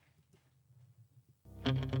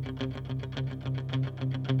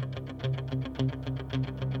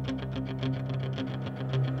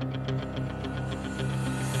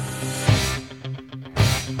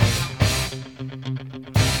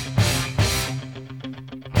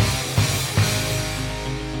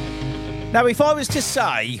Now, if I was to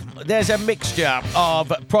say there's a mixture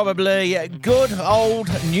of probably good, old,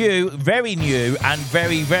 new, and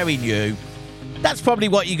very, very new, that's probably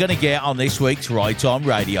what you're going to get on this week's Right On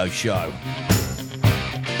Radio Show.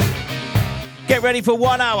 Get ready for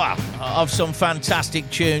 1 hour of some fantastic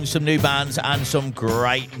tunes, some new bands, and some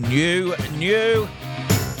great new,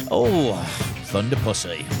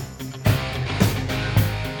 Thunderpussy.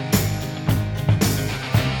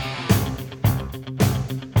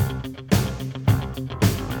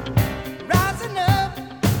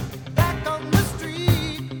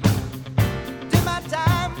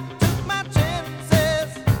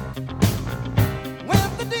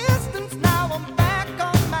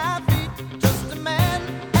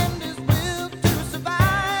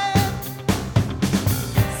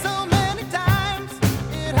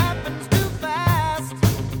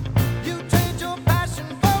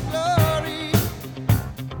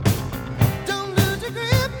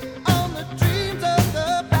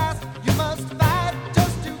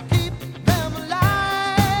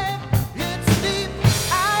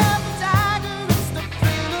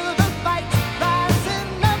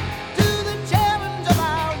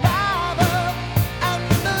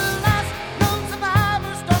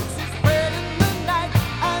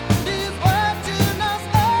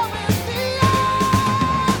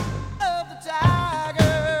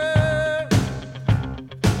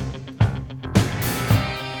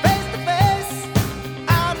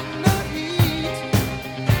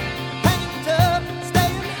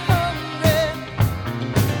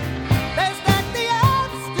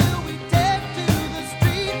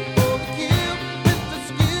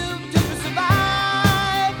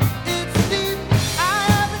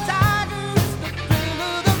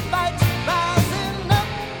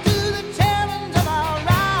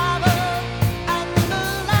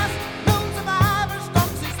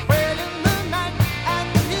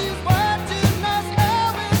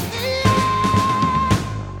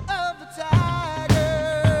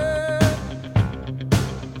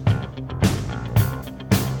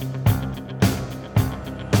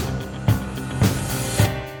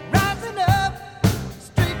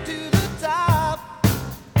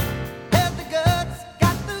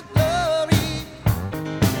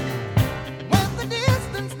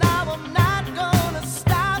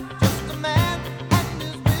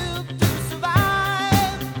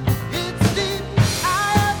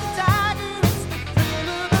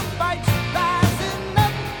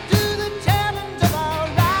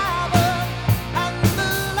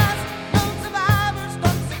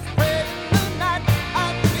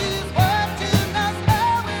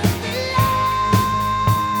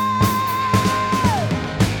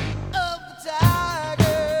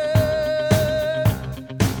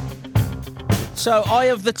 So, Eye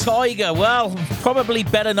of the Tiger, well, probably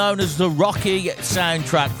better known as the Rocky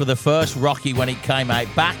soundtrack for the first Rocky when it came out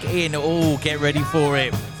back in, get ready for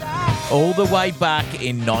it, all the way back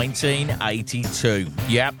in 1982.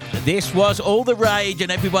 Yep, this was all the rage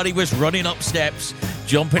and everybody was running up steps,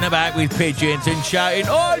 jumping about with pigeons and shouting,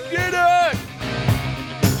 "I did it!"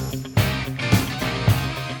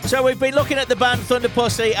 So we've been looking at the band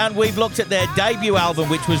Thunderpussy and we've looked at their debut album,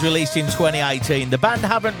 which was released in 2018. The band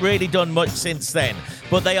haven't really done much since then,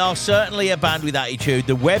 but they are certainly a band with attitude.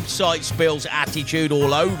 The website spills attitude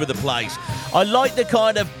all over the place. I like the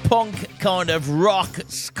kind of punk, kind of rock,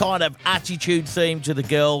 kind of attitude theme to the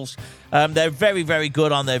girls. They're very, very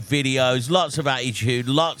good on their videos. Lots of attitude,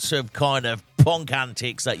 lots of kind of punk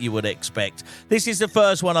antics that you would expect. This is the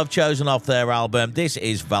first one I've chosen off their album. This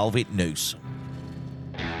is Velvet Noose.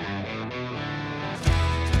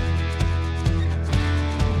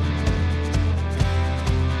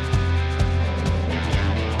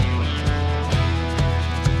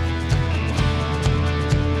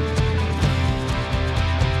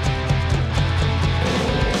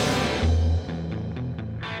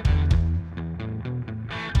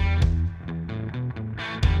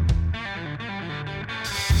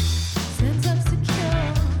 Sense of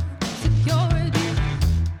security.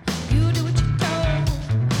 You do what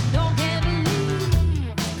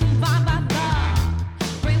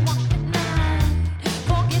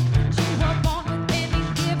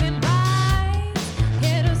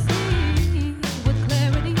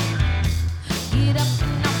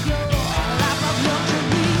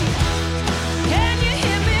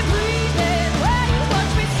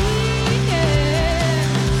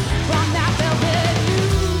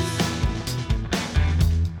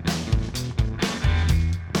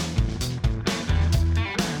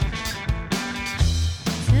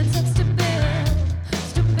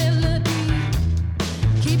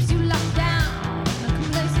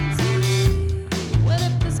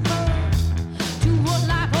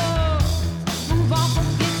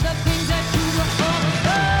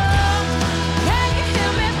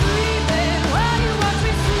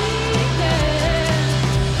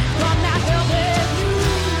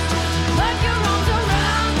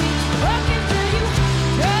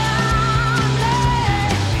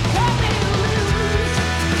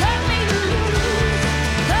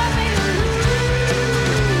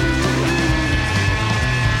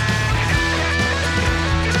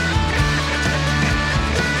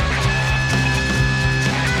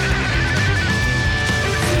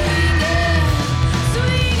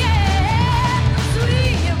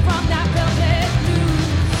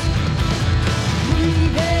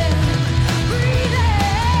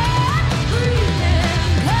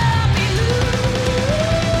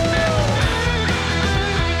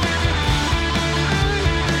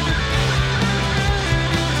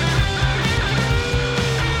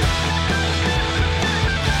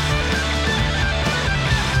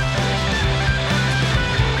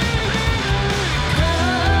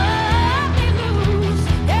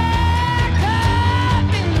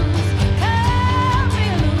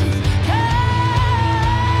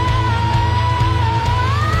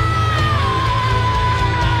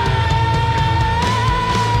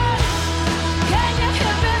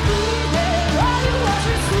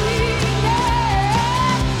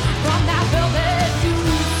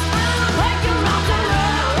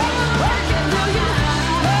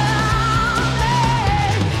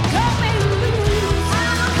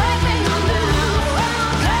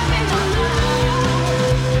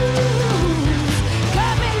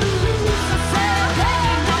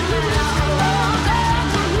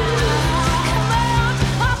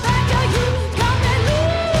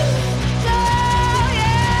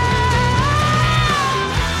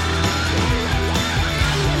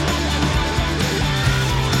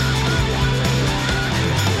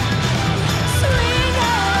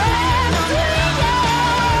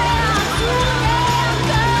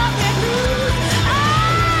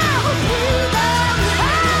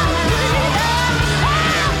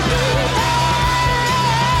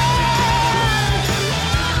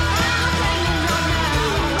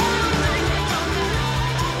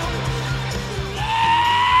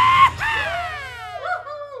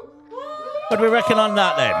do we reckon on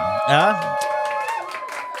that then?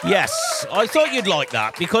 Yes, I thought you'd like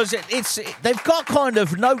that because they've got kind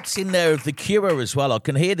of notes in there of The Cure as well. I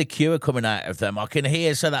can hear The Cure coming out of them. I can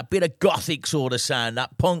hear that bit of gothic sort of sound,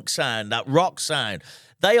 that punk sound, that rock sound.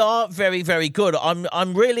 They are very, very good.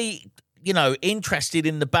 I'm really, interested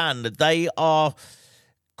in the band. They are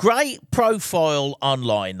great profile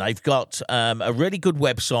online. They've got a really good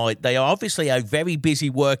website. They are obviously a very busy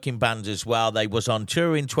working band as well. They was on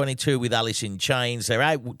tour in 22 with Alice in Chains. They're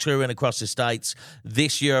out touring across the States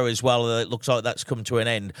this year as well. It looks like that's come to an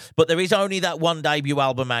end. But there is only that one debut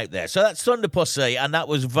album out there. So that's Thunderpussy, and that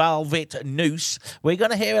was Velvet Noose. We're going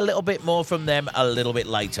to hear a little bit more from them a little bit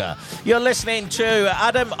later. You're listening to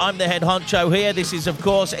Adam. I'm the head honcho here. This is, of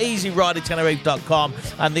course, EasyRiderTenerife.com,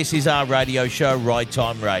 and this is our radio show, Ride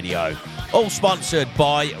Time Radio. All sponsored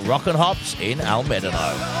by Rock and Hops in El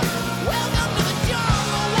Medano.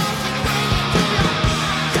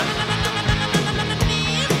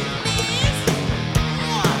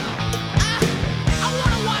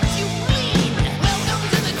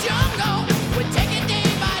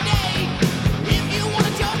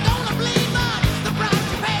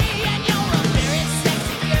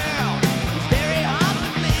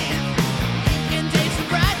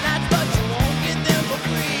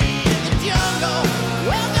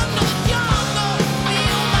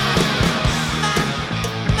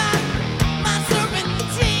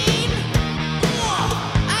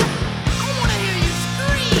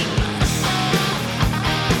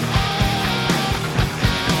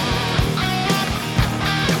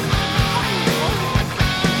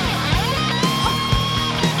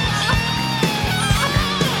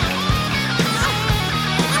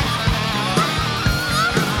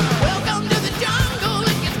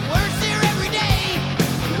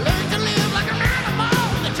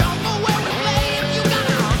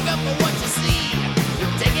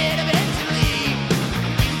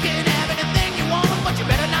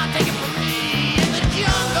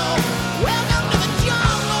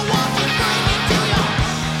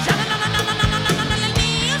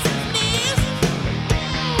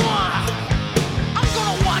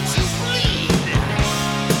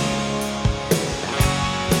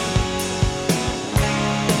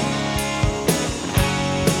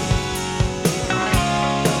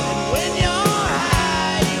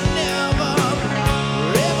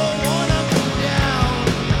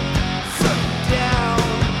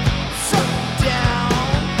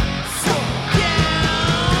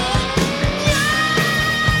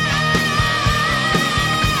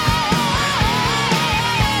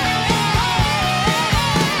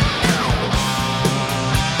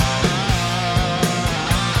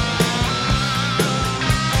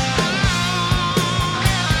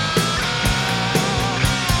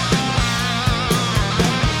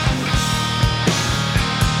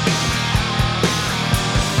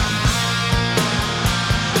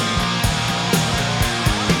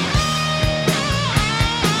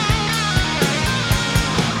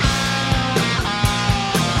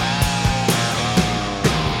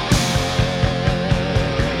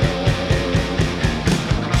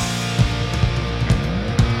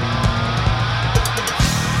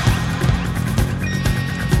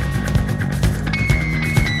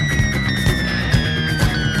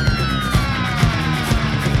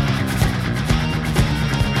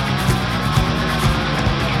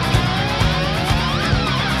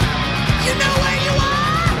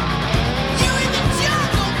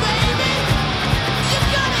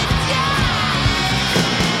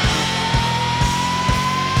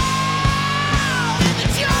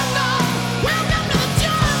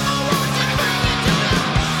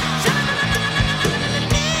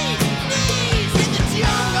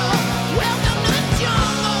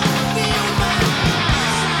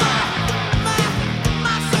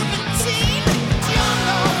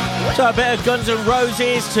 So a bit of Guns N'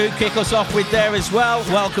 Roses to kick us off with there as well.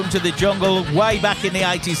 Welcome to the Jungle. Way back in the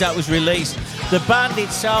 80s that was released. The band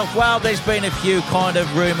itself, well, there's been a few kind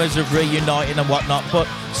of rumours of reuniting and whatnot, but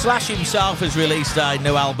Slash himself has released a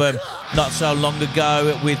new album not so long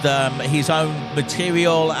ago with his own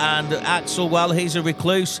material, and Axl, well, he's a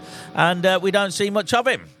recluse and we don't see much of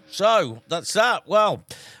him. So that's that. Well,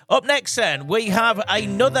 up next then, we have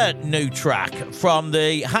another new track from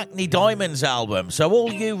the Hackney Diamonds album. So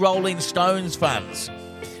all you Rolling Stones fans,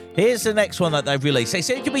 here's the next one that they've released. They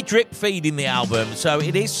seem to be drip feeding the album, so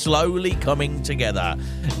it is slowly coming together.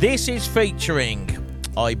 This is featuring,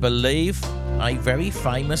 I believe, a very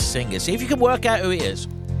famous singer. See if you can work out who he is.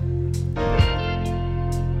 I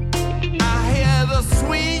hear the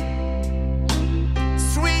sweet,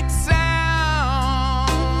 sweet sounds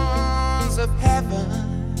of heaven.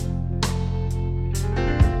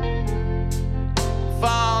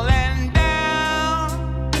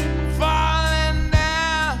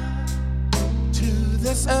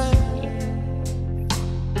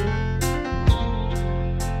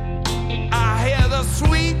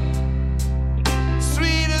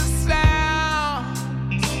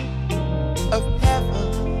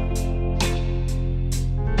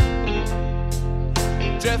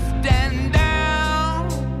 drifting down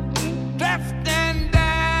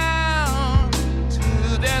to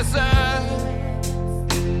this earth.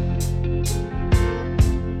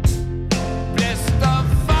 Bless the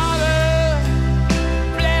Father,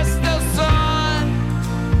 bless the Son,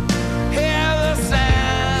 hear the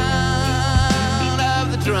sound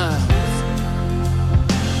of the drums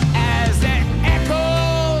as it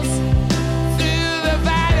echoes through the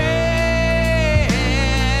valley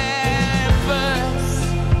first.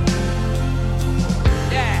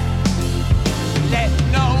 Yeah. Let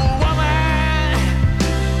no woman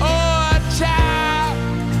or child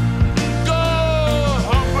go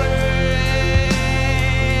hungry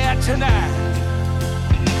tonight.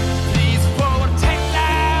 Please protect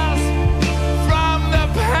us from the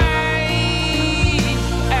pain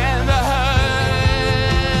and the hurt.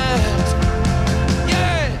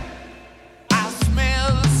 Yeah, I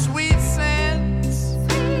smell the sweet scents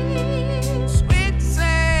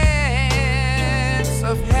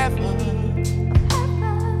of heaven.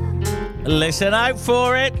 Listen out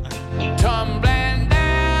for it. Tumbling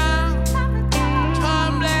down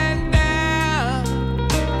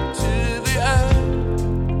to the earth.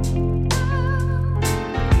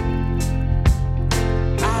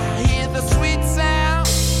 I hear the sweet sound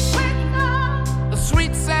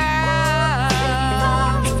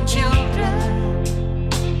of children,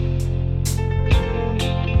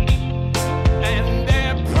 and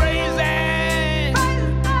they're praising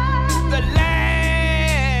the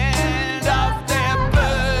land of their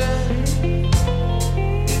birth.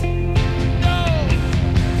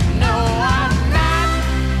 No, I'm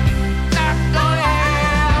not gonna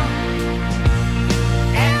have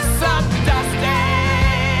and some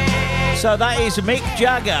dusty. So that is Mick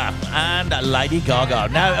Jagger and Lady Gaga.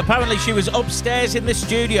 Now, apparently she was upstairs in the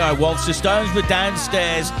studio whilst the Stones were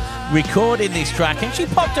downstairs recording this track, and she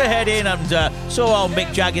popped her head in and saw old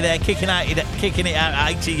Mick Jagger there kicking it out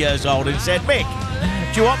at 80 years old and said, Mick,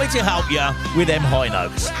 do you want me to help you with them high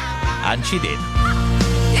notes? And she did.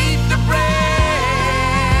 Eat the bread,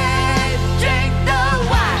 drink the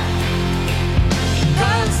wine,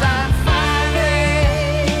 'cause I'm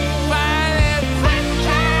finally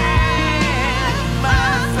quenching my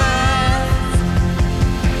thirst.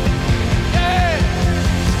 Yeah.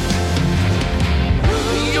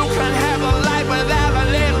 You can have a life without a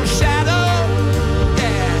little shadow.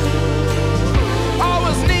 Yeah.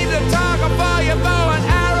 Always need to talk about your bow and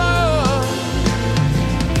arrow.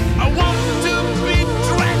 I want to be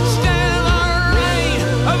drenched in the rain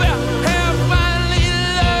of your heavenly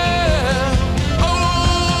love. Oh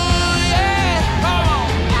yeah, come on.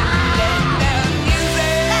 Let the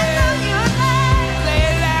music play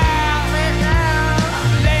loud,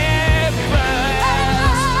 let it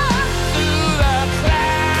burst through the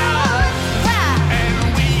clouds, and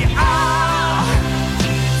we all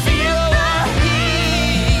feel the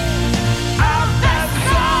heat of the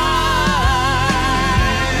sun.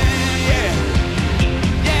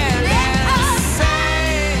 Yeah, let us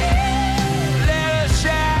sing, let us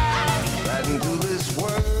shout. Into this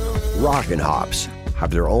world. Rockin' Hops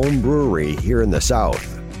have their own brewery here in the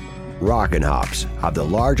South. Rockin' Hops have the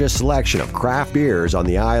largest selection of craft beers on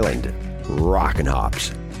the island. Rockin'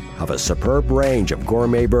 Hops have a superb range of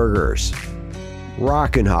gourmet burgers.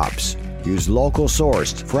 Rockin' Hops use local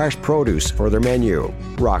sourced fresh produce for their menu.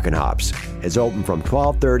 Rockin' Hops is open from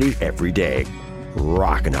 12:30 every day.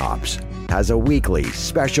 Rockin' Hops has a weekly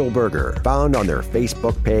special burger found on their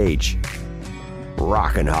Facebook page.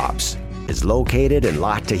 Rockin' Hops is located in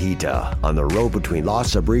La Tejita on the road between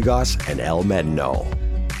Los Abrigos and El Medino.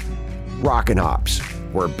 Rockin' Hops,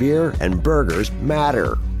 where beer and burgers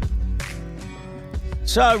matter.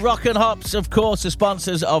 So, Rockin' Hops, of course, are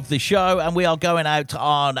sponsors of the show, and we are going out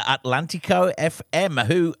on Atlantico FM,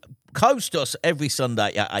 who host us every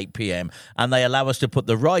Sunday at 8 p.m, and they allow us to put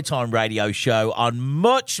the Right Time Radio show on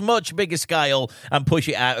much, much bigger scale and push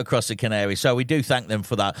it out across the Canaries. So we do thank them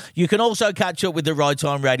for that. You can also catch up with the Right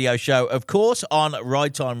Time Radio show, of course, on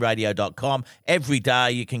righttimeradio.com. Every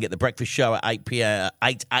day you can get the breakfast show at 8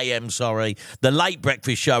 a.m, the late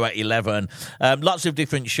breakfast show at 11. Lots of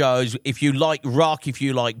different shows. If you like rock, if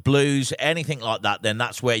you like blues, anything like that, then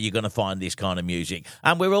that's where you're going to find this kind of music.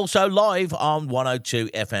 And we're also live on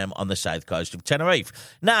 102 FM on the south coast of Tenerife.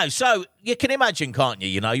 Now, so you can imagine, can't you?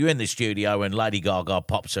 You know, you're in the studio and Lady Gaga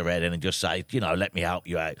pops her head in and just says, you know, let me help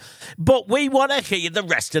you out. But we want to hear the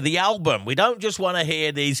rest of the album. We don't just want to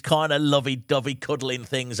hear these kind of lovey-dovey cuddling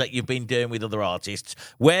things that you've been doing with other artists.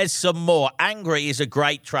 Where's some more? Angry is a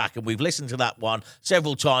great track, and we've listened to that one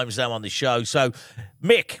several times now on the show. So,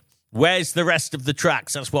 Mick, where's the rest of the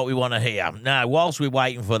tracks? That's what we want to hear. Now, whilst we're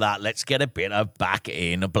waiting for that, let's get a bit of Back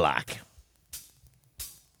in Black.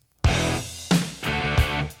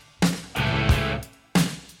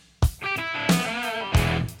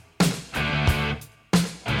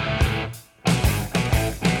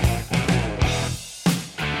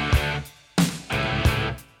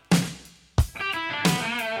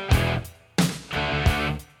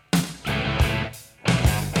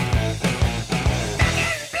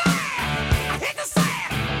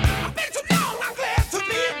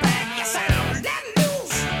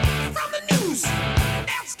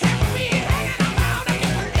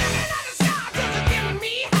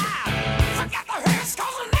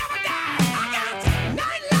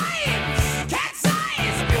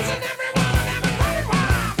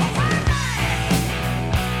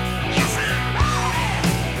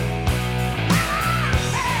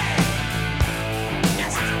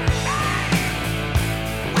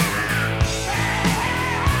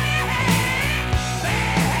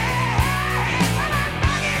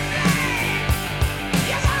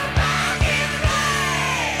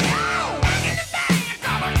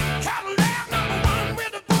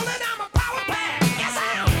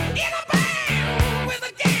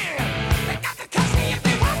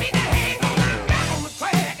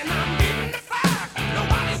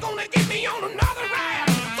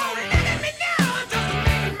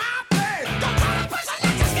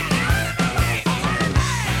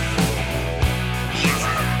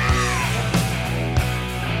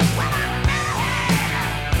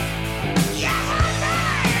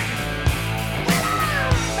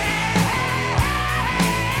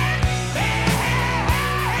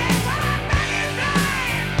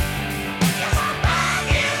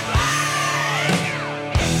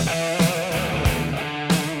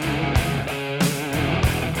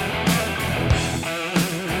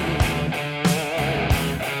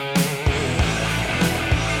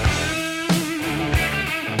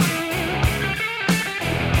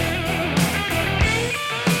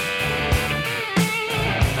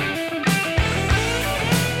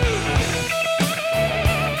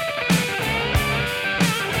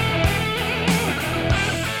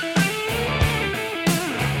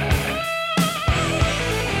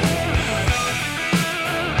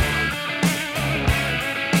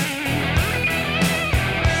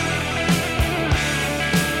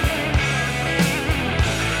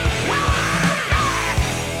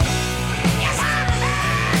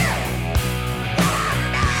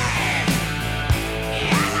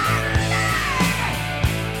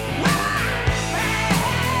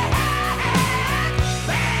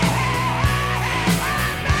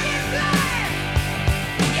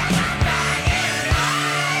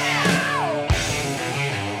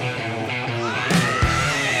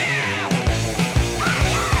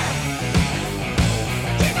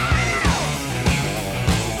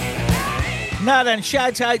 Now then,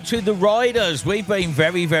 shout out to the riders. We've been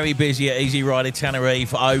very, very busy at Easy Rider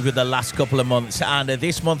Tenerife over the last couple of months, and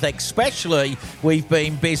this month especially, we've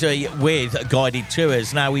been busy with guided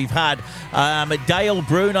tours. Now, we've had Dale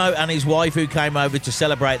Bruno and his wife who came over to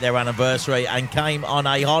celebrate their anniversary and came on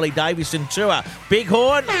a Harley Davidson tour. Big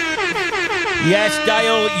horn! Yes,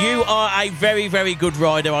 Dale, you are a very, very good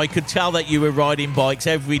rider. I could tell that you were riding bikes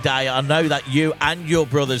every day. I know that you and your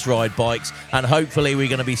brothers ride bikes, and hopefully we're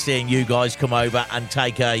going to be seeing you guys come over and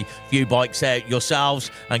take a few bikes out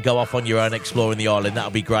yourselves and go off on your own exploring the island.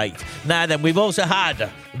 That'll be great. Now then, we've also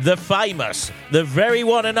had the famous, the very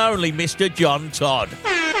one and only Mr. John Todd.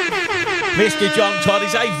 Mr. John Todd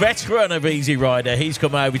is a veteran of Easy Rider. He's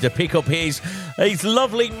come over to pick up his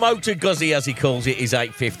lovely motor guzzy, as he calls it, his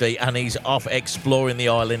 850, and he's off exploring the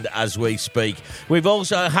island as we speak. We've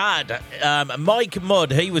also had Mike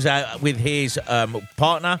Mudd. He was out with his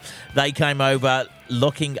partner. They came over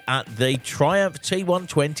looking at the Triumph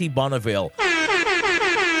T120 Bonneville.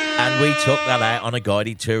 And we took that out on a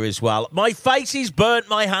guided tour as well. My face is burnt.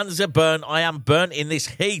 My hands are burnt. I am burnt in this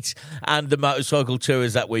heat and the motorcycle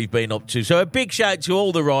tours that we've been up to. So a big shout to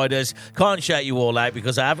all the riders. Can't shout you all out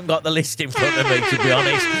because I haven't got the list in front of me, to be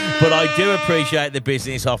honest. But I do appreciate the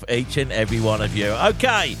business of each and every one of you.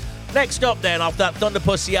 Okay. Next up then, off that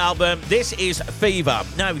Thunderpussy album, this is Fever.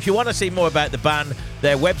 Now, if you want to see more about the band,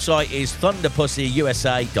 their website is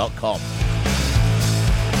thunderpussyusa.com.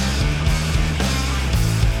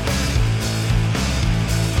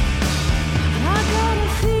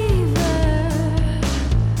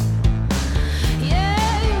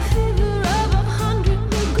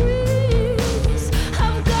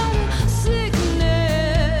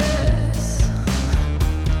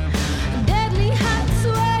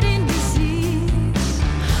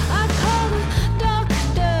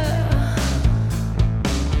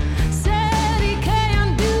 Said he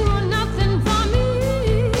can't do nothing.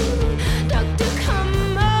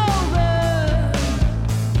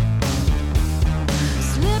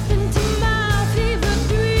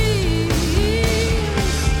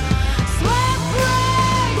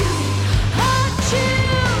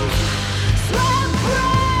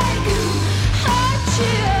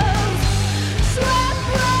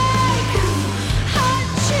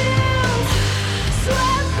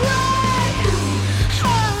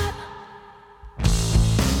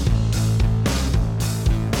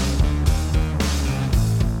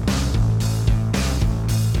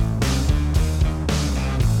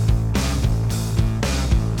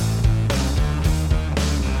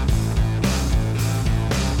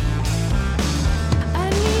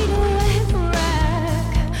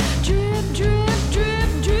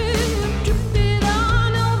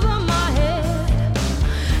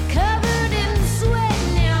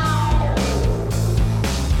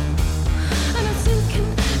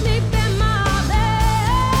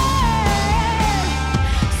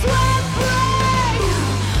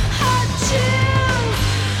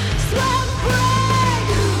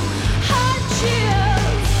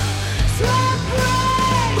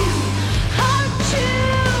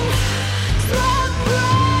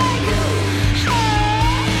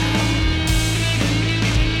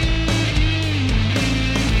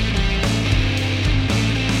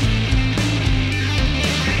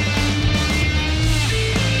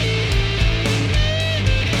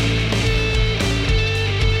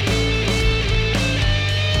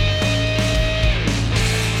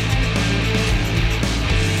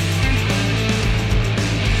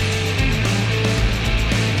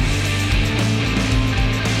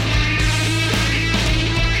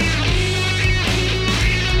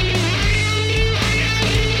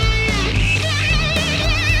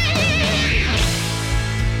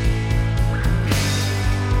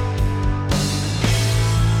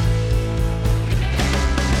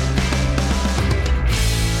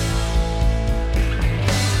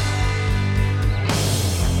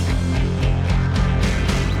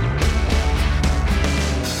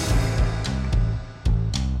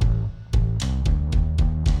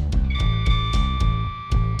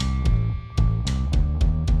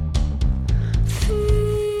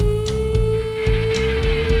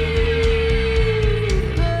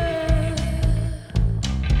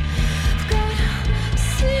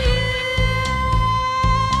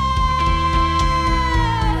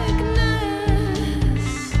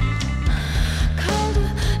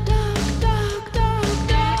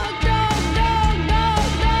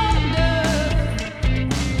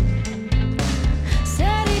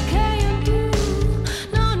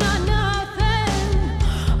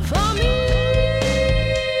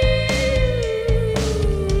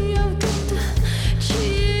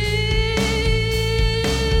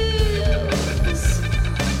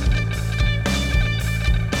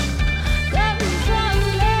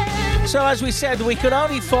 So as we said, we could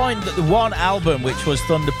only find the one album, which was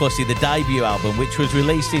Thunderpussy, the debut album, which was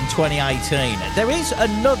released in 2018. There is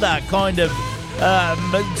another kind of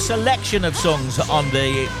selection of songs on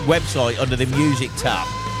the website under the music tab.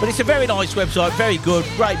 But it's a very nice website, very good,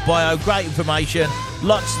 great bio, great information,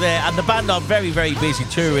 lots there. And the band are very, very busy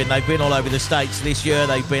touring. They've been all over the States this year.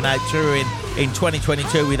 They've been out touring in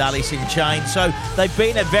 2022 with Alice in Chains. So they've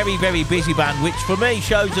been a very, very busy band, which for me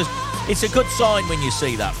shows us it's a good sign when you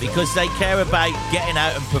see that, because they care about getting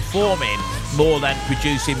out and performing more than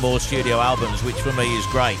producing more studio albums, which for me is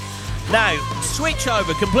great. Now, switch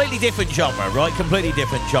over, completely different genre, right? Completely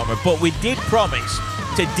different genre. But we did promise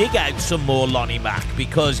to dig out some more Lonnie Mac,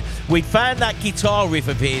 because we found that guitar riff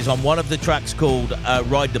of his on one of the tracks called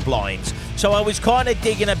Ride the Blinds. So I was kind of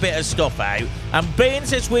digging a bit of stuff out. And being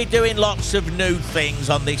as we're doing lots of new things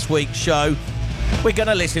on this week's show, we're going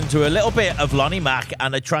to listen to a little bit of Lonnie Mac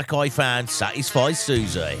and a track I found, Satisfies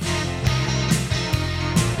Susie.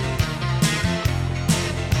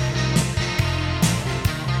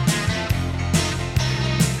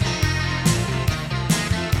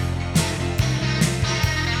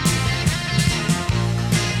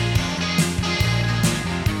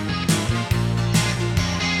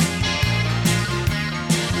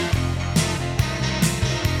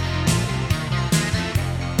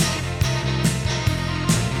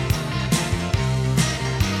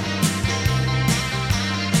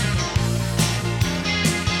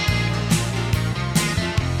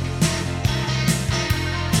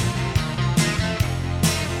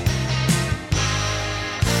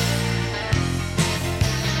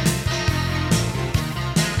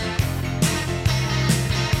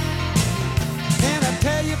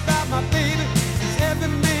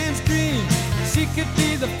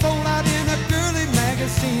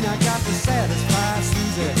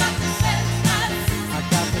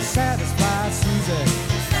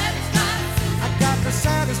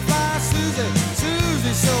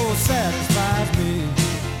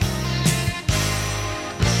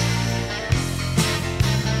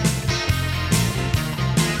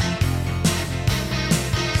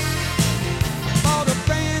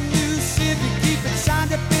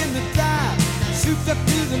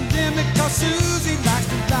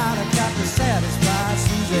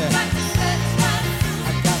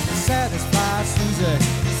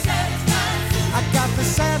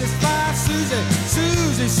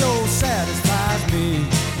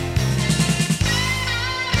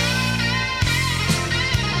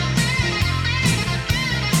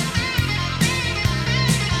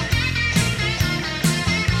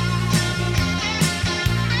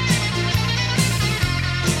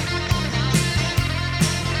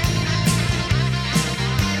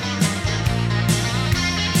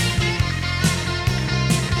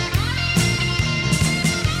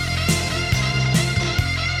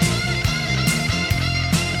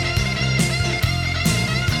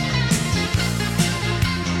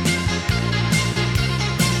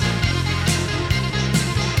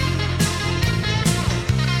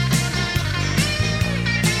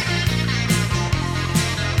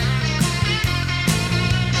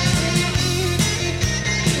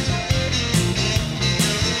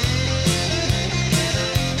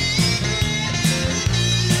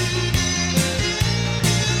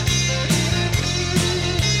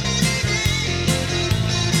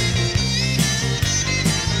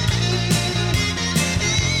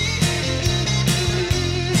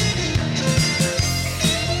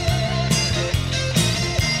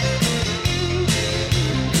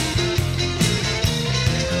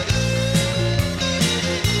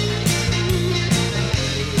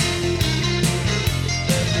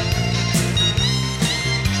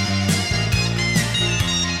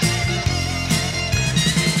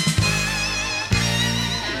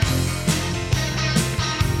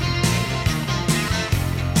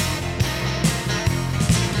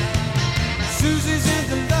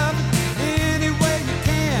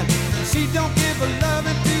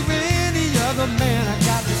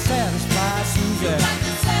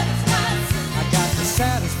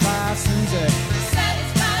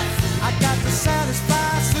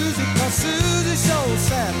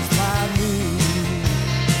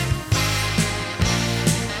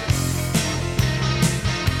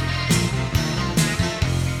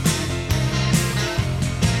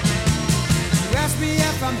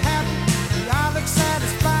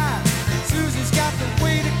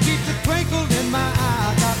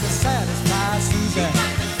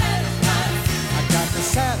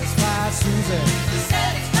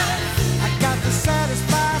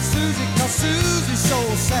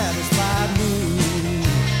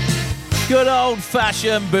 Good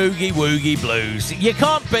old-fashioned boogie-woogie blues. You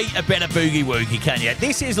can't beat a bit of boogie-woogie, can you?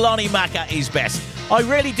 This is Lonnie Mack at his best. I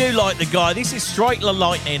really do like the guy. This is Strike the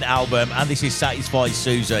Lightning album, and this is Satisfy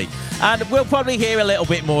Susie. And we'll probably hear a little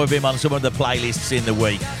bit more of him on some of the playlists in the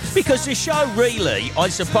week. Because the show really, I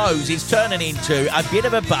suppose, is turning into a bit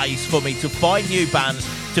of a base for me to find new bands,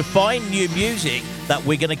 to find new music that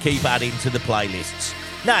we're going to keep adding to the playlists.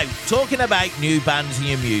 Now, talking about new bands and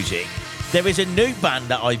new music, there is a new band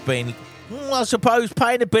that I've been, I suppose,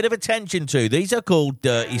 paying a bit of attention to. These are called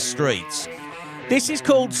Dirty Streets. This is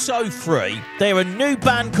called So Free. They're a new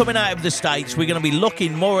band coming out of the States. We're going to be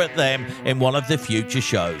looking more at them in one of the future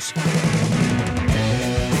shows.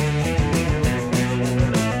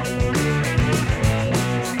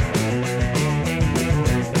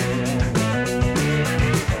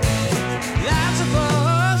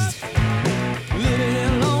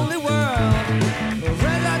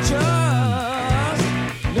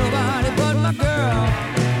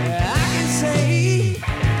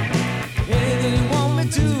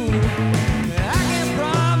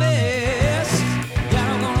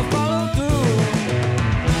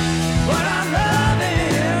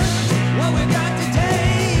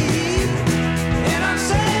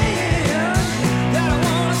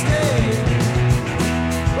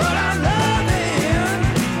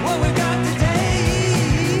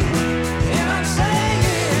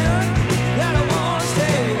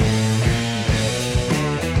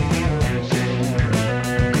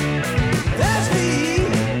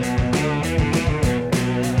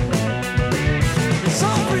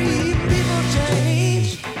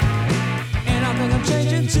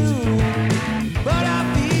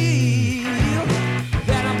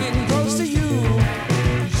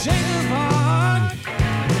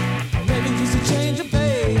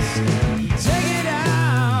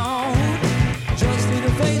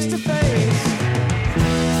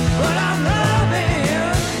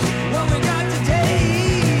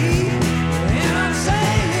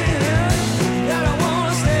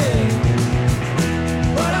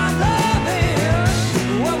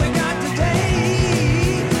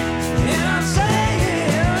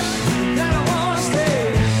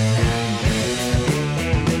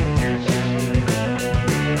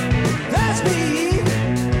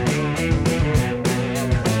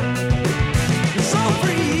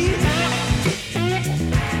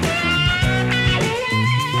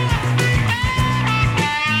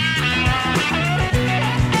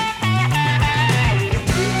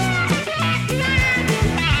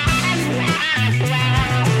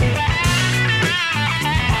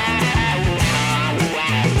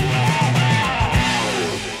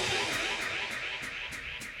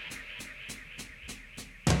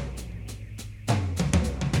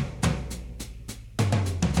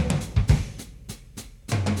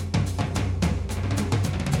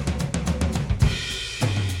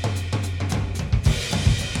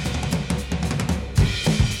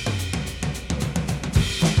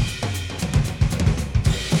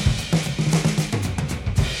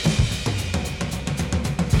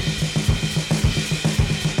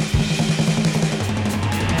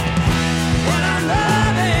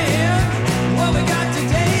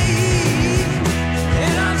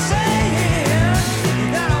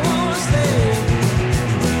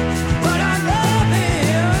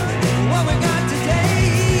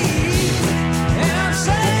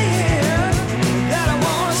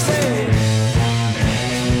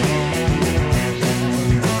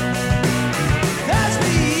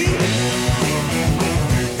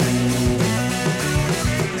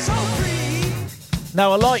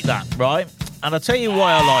 Now, I like that, right? And I'll tell you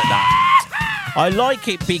why I like that. I like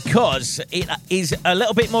it because it is a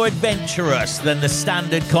little bit more adventurous than the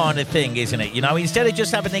standard kind of thing, isn't it? You know, instead of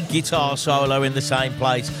just having a guitar solo in the same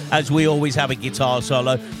place as we always have a guitar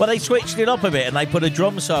solo, well, they switched it up a bit and they put a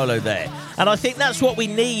drum solo there. And I think that's what we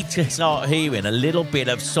need to start hearing, a little bit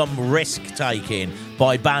of some risk-taking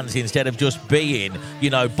by bands instead of just being, you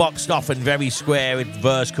know, boxed off and very square with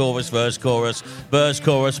verse, chorus, verse, chorus, verse,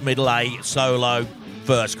 chorus, middle eight, solo,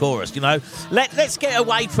 verse, chorus, you know. Let's get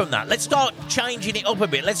away from that. Let's start changing it up a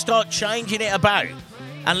bit. Let's start changing it about.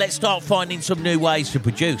 And let's start finding some new ways to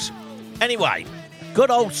produce. Anyway, good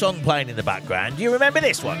old song playing in the background. Do you remember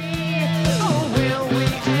this one? Oh, will we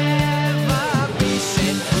ever be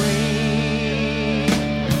set free?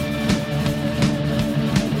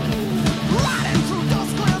 Riding through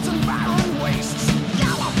dust clouds and barren wastes,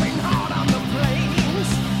 galloping hard on the plains,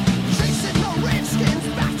 chasing the redskins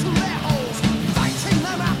back to their holes, fighting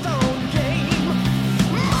them at their own game.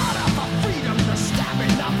 Murder for freedom, the stab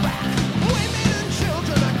in the back. Women and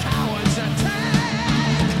children are cowards attack.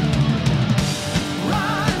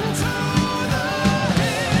 Run to the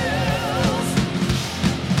hill.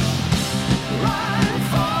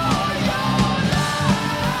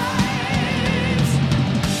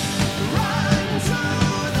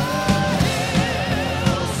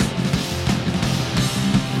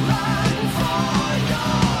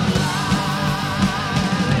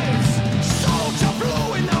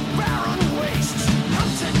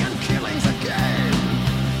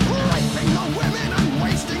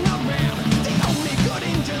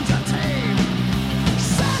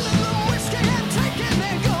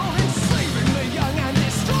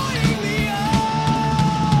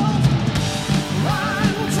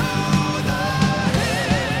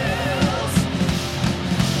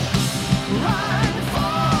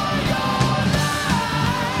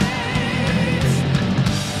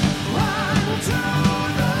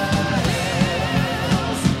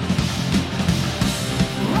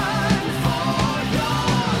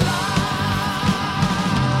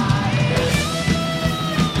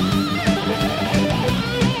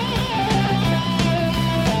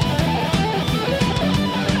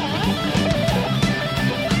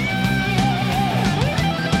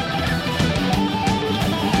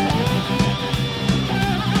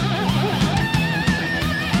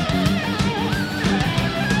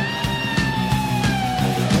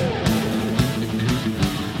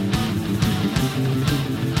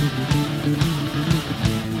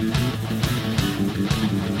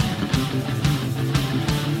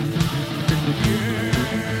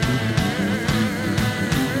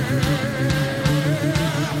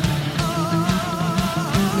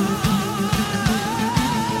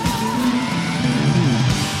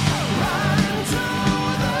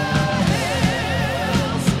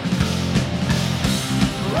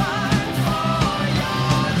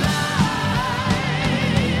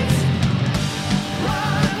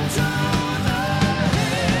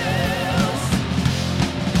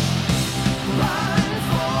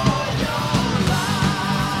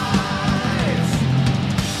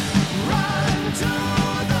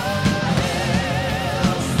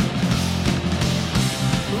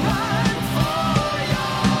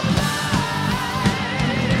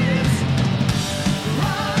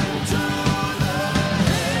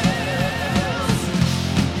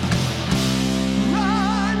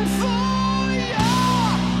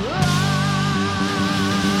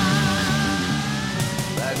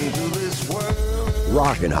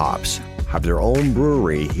 Rockin' Hops have their own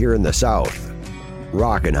brewery here in the South.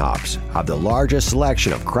 Rockin' Hops have the largest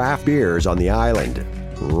selection of craft beers on the island.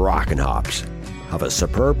 Rockin' Hops have a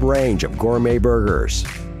superb range of gourmet burgers.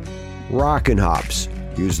 Rockin' Hops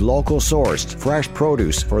use local sourced fresh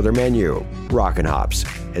produce for their menu. Rockin' Hops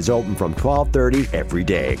is open from 12:30 every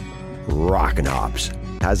day. Rockin' Hops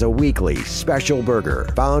has a weekly special burger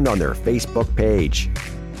found on their Facebook page.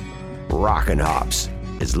 Rockin' Hops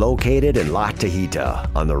is located in La Tejita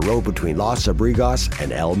on the road between Los Abrigos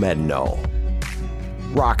and El Medino.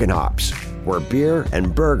 Rockin' Hops, where beer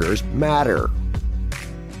and burgers matter.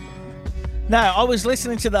 Now, I was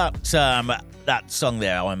listening to that song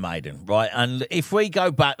there, Iron Maiden, right? And if we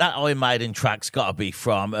go back, that Iron Maiden track's got to be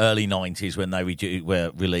from early 90s when they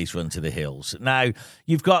were released Run to the Hills. Now,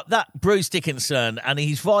 you've got that Bruce Dickinson, and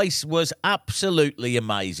his voice was absolutely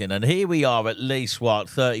amazing. And here we are at least,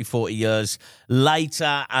 30, 40 years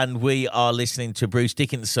later, and we are listening to Bruce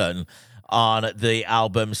Dickinson on the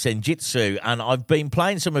album Senjutsu, and I've been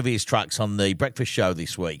playing some of his tracks on the breakfast show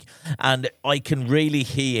this week, and I can really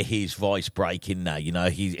hear his voice breaking now. You know,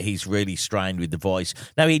 he's really strained with the voice.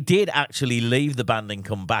 Now, he did actually leave the band and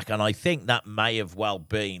come back, and I think that may have well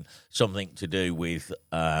been something to do with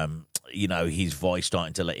his voice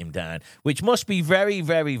starting to let him down, which must be very,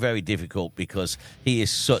 very, very difficult because he is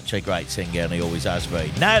such a great singer and he always has been.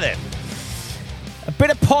 Now then, a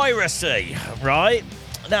bit of piracy, right?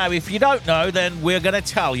 Now, if you don't know, then we're going to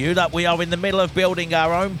tell you that we are in the middle of building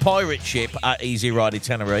our own pirate ship at Easy Rider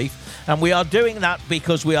Tenerife, and we are doing that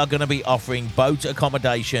because we are going to be offering boat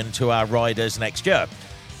accommodation to our riders next year.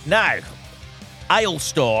 Now,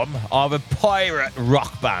 Hailstorm are a pirate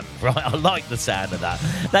rock band, right? I like the sound of that.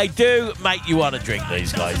 They do make you want to drink,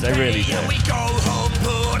 these guys. They really do. We go home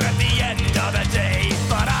poor at the end of the day,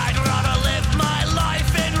 but I'd rather live my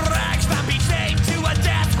life in rags than be chained to a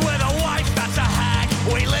desk with a wife that's a hag.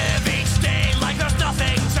 We live each day like there's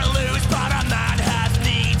nothing to lose, but a man has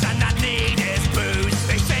needs, and that need is booze.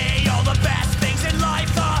 They say all the best things in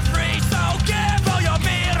life are free, so give all your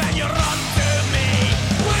beer and your rum to me.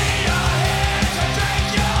 We are here to drink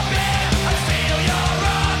your beer and steal your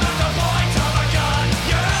rum at the point of a gun.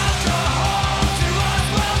 Your alcohol to us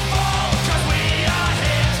will fall, 'cause we are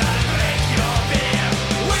here to drink your beer.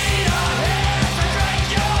 We are here to drink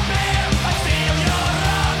your beer and steal your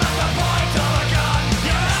rum at the point of a gun.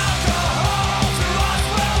 Your alcohol to us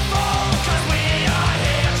will fall, 'cause we are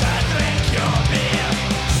here to drink your beer.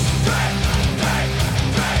 Drink, drink, drink,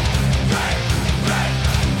 drink, drink, drink,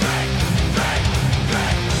 drink, drink,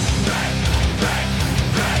 drink, drink,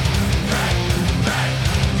 drink, drink, drink,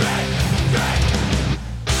 drink, drink.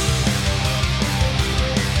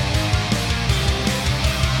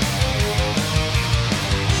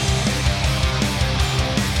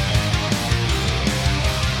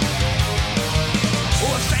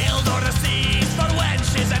 We've sailed o'er the seas for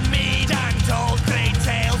wenches and mead, and told great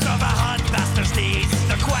tales of a huntmaster's deeds.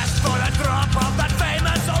 The quest for a drop of that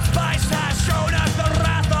famous old spice has shown us the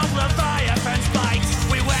wrath of Leviathan's bite.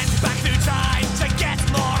 We went back through time to get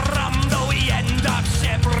more rum, though we end up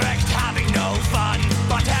shipwrecked, having no fun.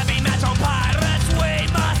 But heavy metal pirates we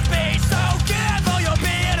must be, so give all your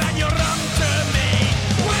beer and your rum to me.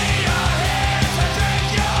 We are here to drink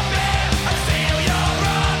your beer and steal your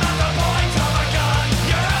rum at the point of a gun.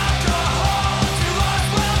 Your alcohol to us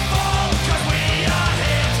will fall, 'cause we are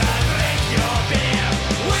here to drink your beer.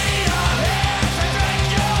 We are here to drink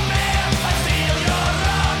your beer and steal your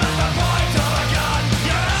rum at the point of a gun.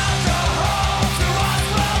 Your alcohol to us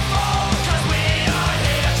will fall, 'cause we are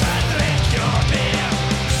here to drink your beer.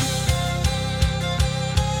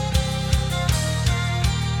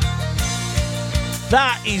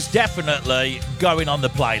 That is definitely going on the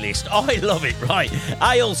playlist. I love it, right?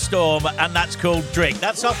 Hailstorm, and that's called Drink.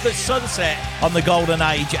 That's off the Sunset on the Golden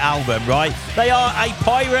Age album, right? They are a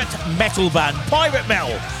pirate metal band. Pirate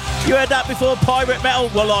metal. You heard that before, pirate metal?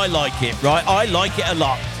 Well, I like it, right? I like it a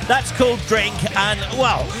lot. That's called Drink, and,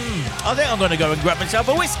 well, I think I'm going to go and grab myself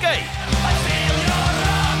a whiskey.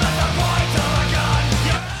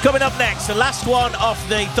 Coming up next, the last one off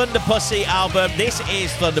the Thunderpussy album. This is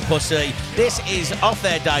Thunderpussy. This is off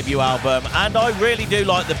their debut album, and I really do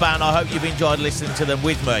like the band. I hope you've enjoyed listening to them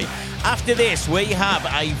with me. After this, we have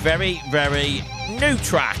a very, very new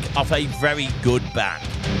track of a very good band.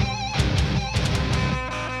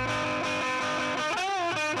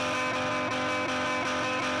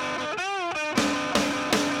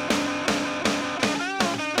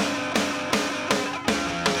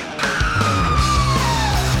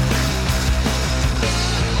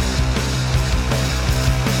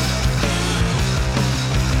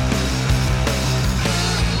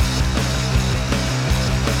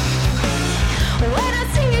 When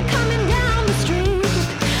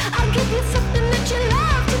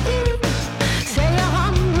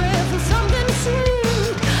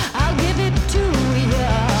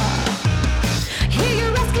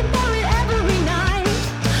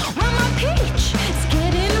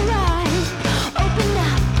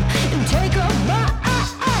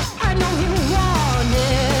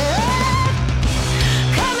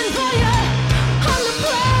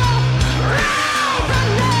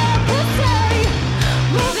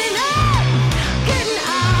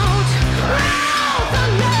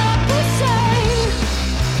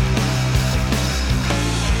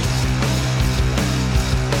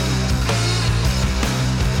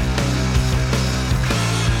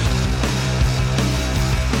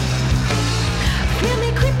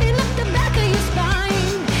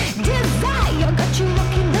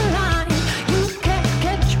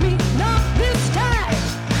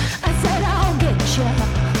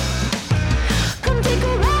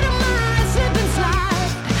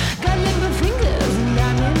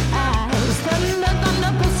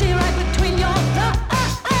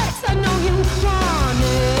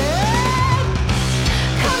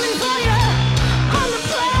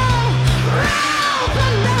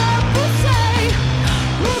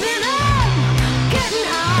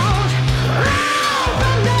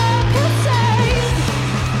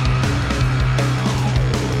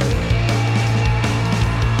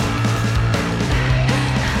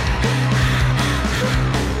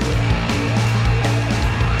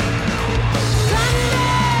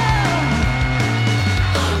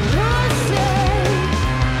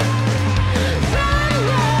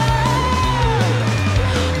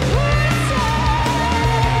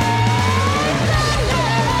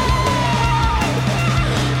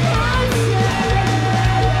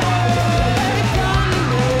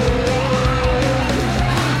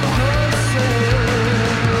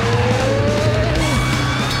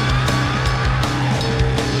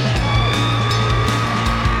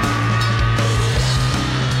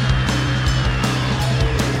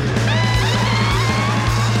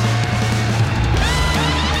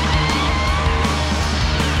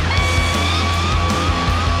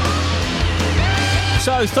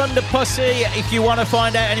So, Thunderpussy, if you want to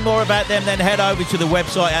find out any more about them, then head over to the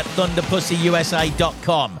website at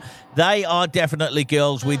thunderpussyusa.com. They are definitely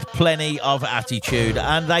girls with plenty of attitude,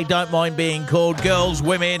 and they don't mind being called girls,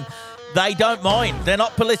 women. They don't mind. They're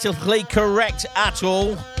not politically correct at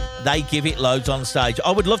all. They give it loads on stage.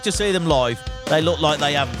 I would love to see them live. They look like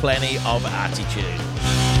they have plenty of attitude.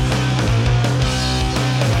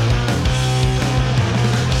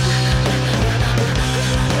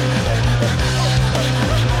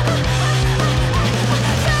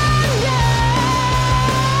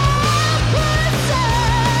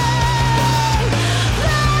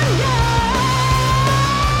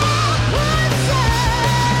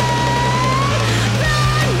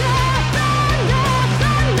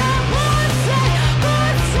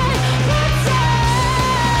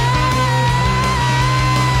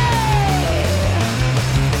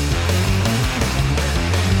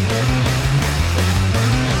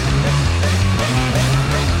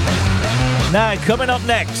 Now, coming up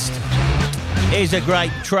next is a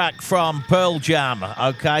great track from Pearl Jam,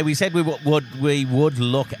 okay? We said we would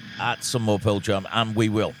look at some more Pearl Jam, and we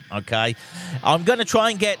will, okay? I'm going to try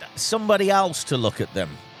and get somebody else to look at them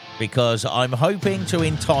because I'm hoping to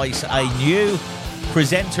entice a new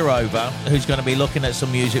presenter over who's going to be looking at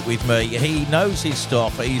some music with me. He knows his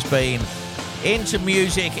stuff. He's been into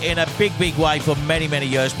music in a big, big way for many, many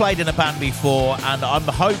years. Played in a band before, and I'm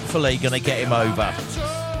hopefully going to get him over.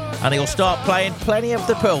 And he'll start playing plenty of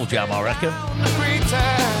the Pearl Jam, I reckon.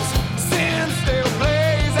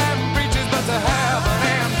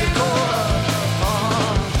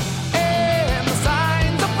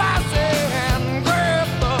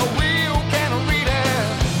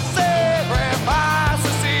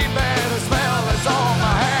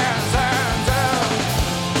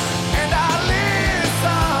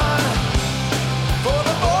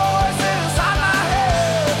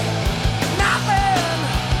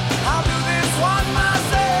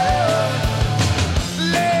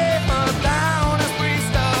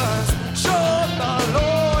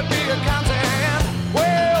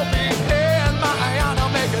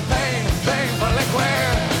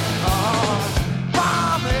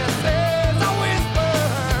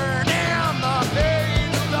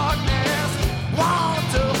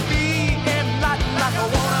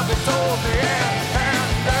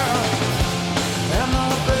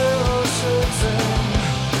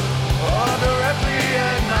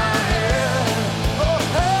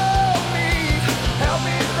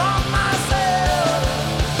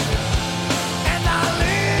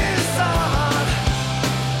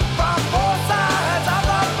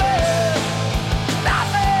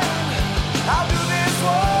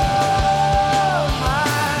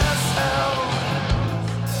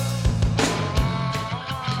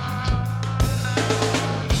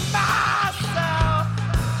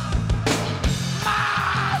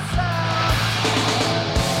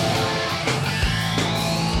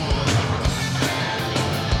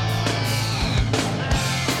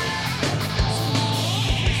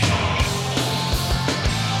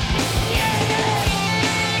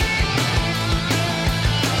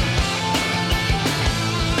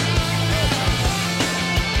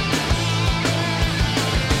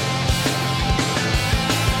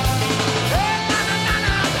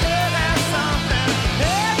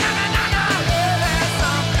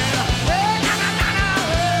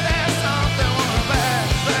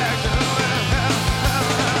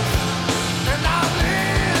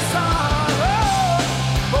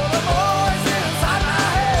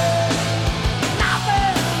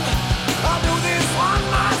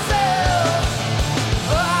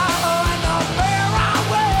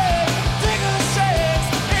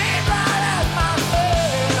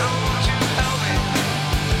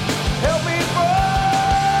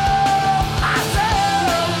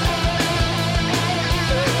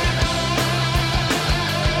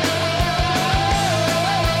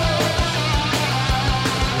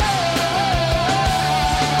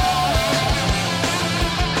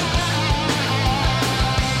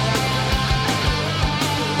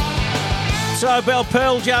 So, Bill,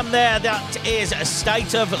 Pearl Jam there. That is A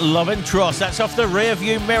State of Love and Trust. That's off the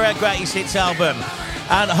Rearview Mirror Greatest Hits album.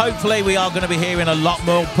 And hopefully we are going to be hearing a lot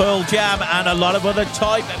more Pearl Jam and a lot of other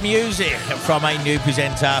type music from a new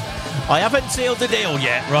presenter. I haven't sealed the deal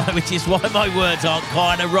yet, right, which is why my words aren't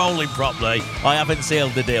kind of rolling properly. I haven't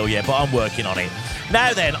sealed the deal yet, but I'm working on it.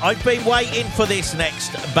 Now then, I've been waiting for this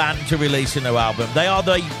next band to release a new album. They are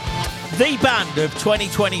the band of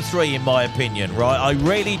 2023, in my opinion, right? I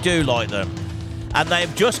really do like them. And they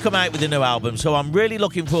have just come out with a new album, so I'm really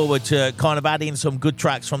looking forward to kind of adding some good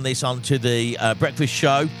tracks from this onto the breakfast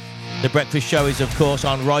show. The breakfast show is, of course,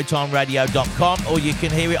 on rightonradio.com, or you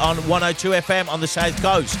can hear it on 102 FM on the South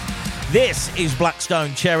Coast. This is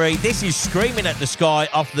Blackstone Cherry. This is Screaming at the Sky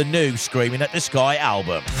off the new Screaming at the Sky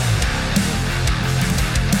album.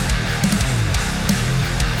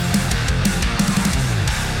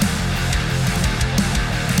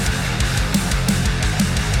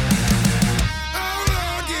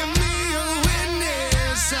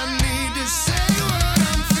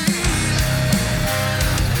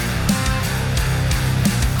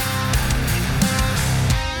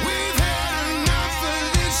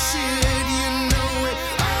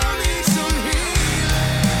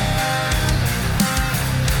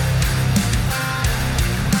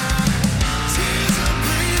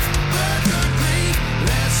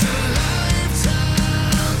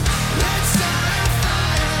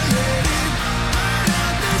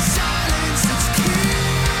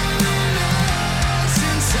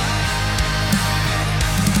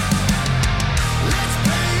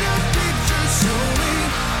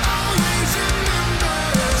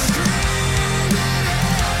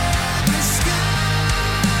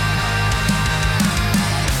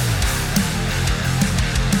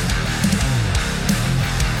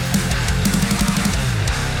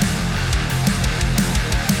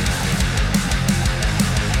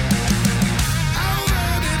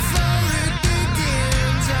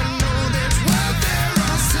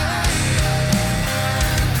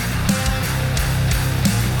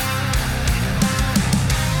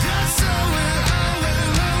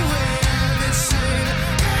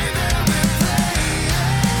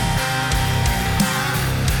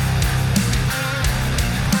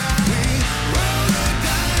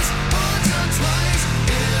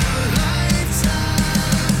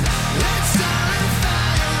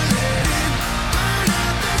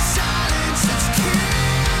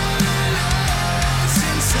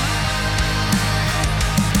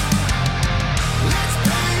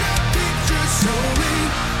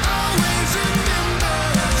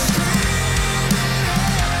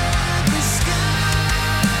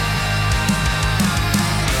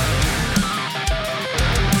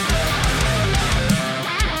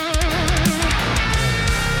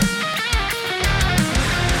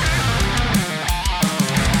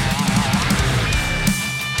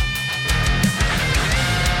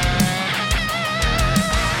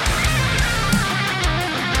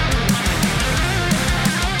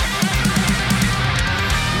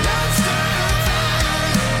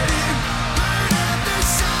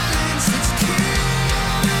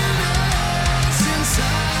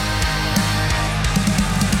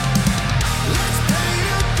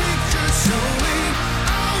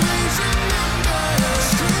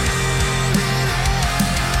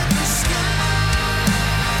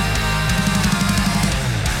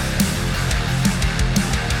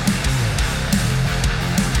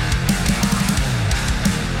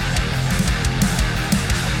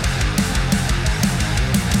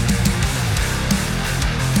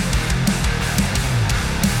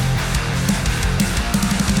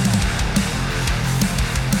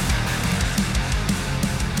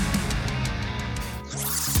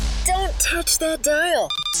 That dial.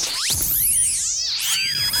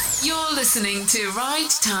 You're listening to Right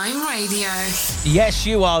Time Radio. Yes,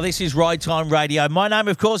 you are. This is Right Time Radio. My name,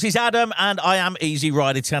 of course, is Adam, and I am Easy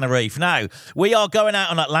Rider Tenerife. Now, we are going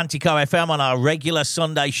out on Atlantico FM on our regular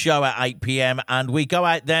Sunday show at 8 p.m, and we go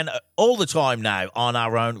out then all the time now on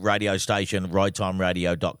our own radio station,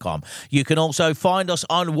 righttimeradio.com. You can also find us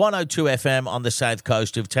on 102 FM on the south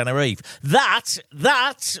coast of Tenerife.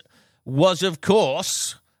 That was, of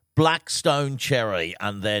course, Blackstone Cherry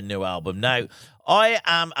and their new album. Now, I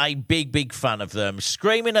am a big fan of them.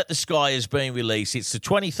 Screaming at the Sky has been released. It's the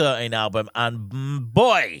 2013 album, and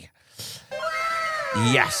boy,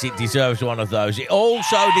 yes, it deserves one of those. It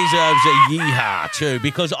also deserves a yeehaw too,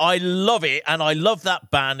 because I love it, and I love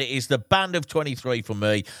that band. It is the band of 23 for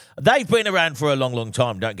me. They've been around for a long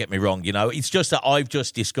time, don't get me wrong, you know. It's just that I've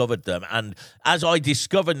just discovered them, and as I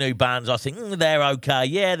discover new bands, I think, they're okay.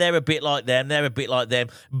 Yeah, they're a bit like them,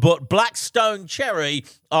 but Blackstone Cherry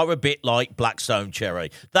are a bit like Blackstone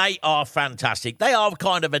Cherry. They are fantastic. They are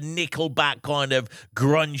kind of a Nickelback kind of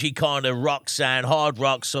grungy kind of rock sound, hard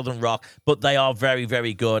rock, southern rock, but they are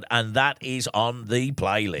very good, and that is on the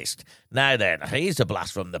playlist. Now then, here's a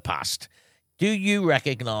blast from the past. Do you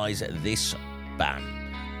recognise this band?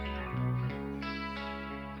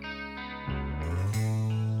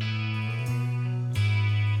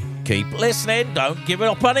 Keep listening, don't give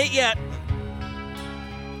up on it yet.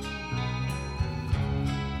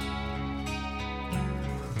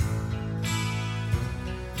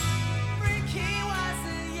 He was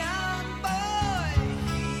a young boy,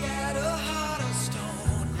 he had a heart of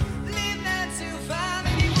stone.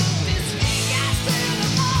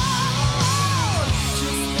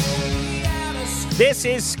 This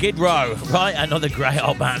is Skid Row, right? Another great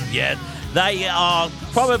old band, yeah. They are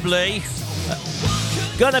probably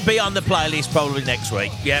going to be on the playlist probably next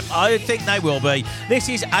week. Yeah, I think they will be. This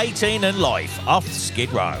is 18 and Life off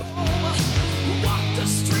Skid Row.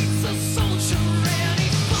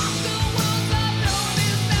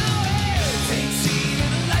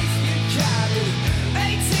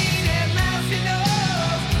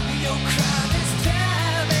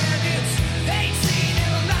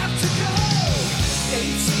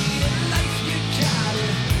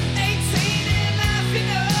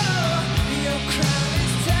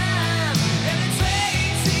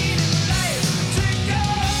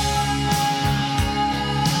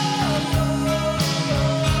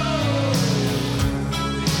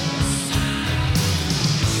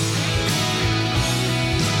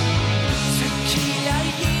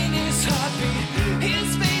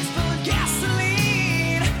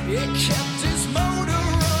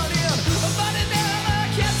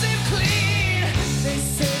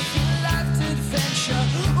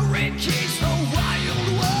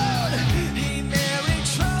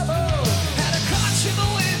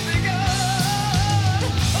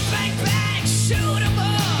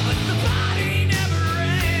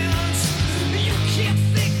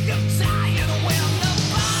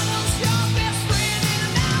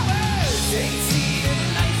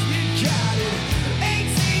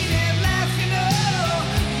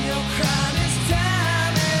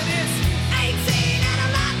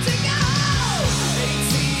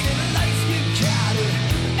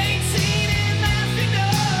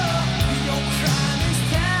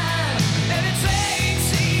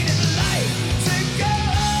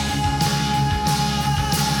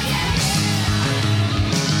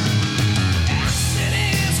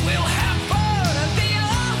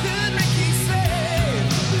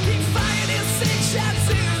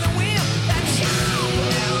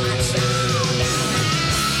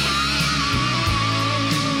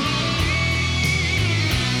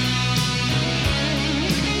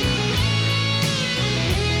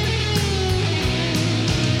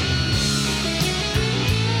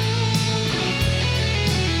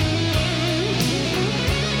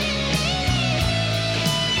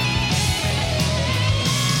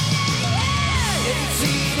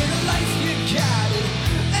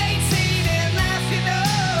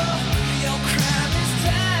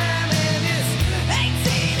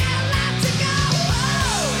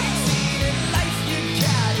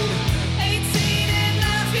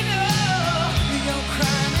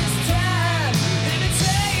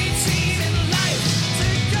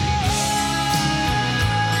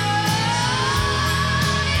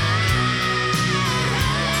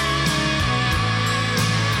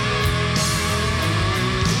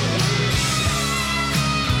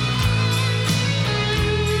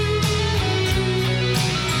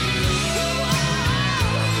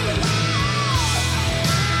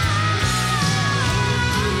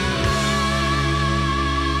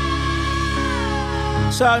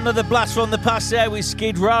 So another blast from the past there with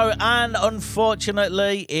Skid Row, and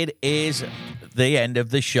unfortunately it is the end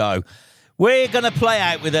of the show. We're going to play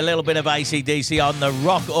out with a little bit of AC/DC on the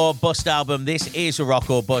Rock or Bust album. This is a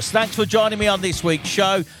Rock or Bust. Thanks for joining me on this week's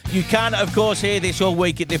show. You can, of course, hear this all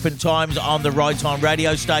week at different times on the Right Time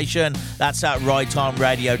radio station. That's at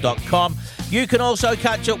righttimeradio.com. You can also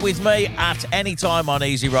catch up with me at any time on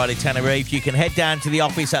Easy Rider Tenerife. You can head down to the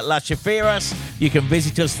office at Las Chafiras. You can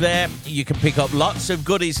visit us there. You can pick up lots of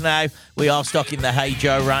goodies now. We are stocking the Hey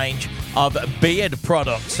Joe range of beard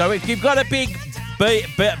products. So if you've got a big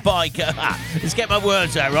biker, let's get my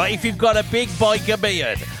words out right. If you've got a big biker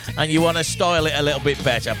beard and you want to style it a little bit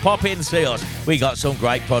better, pop in, see us. We got some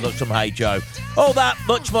great products from Hey Joe. All that,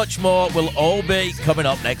 much, much more will all be coming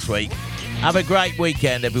up next week. Have a great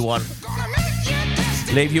weekend, everyone.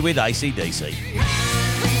 Leave you with AC/DC.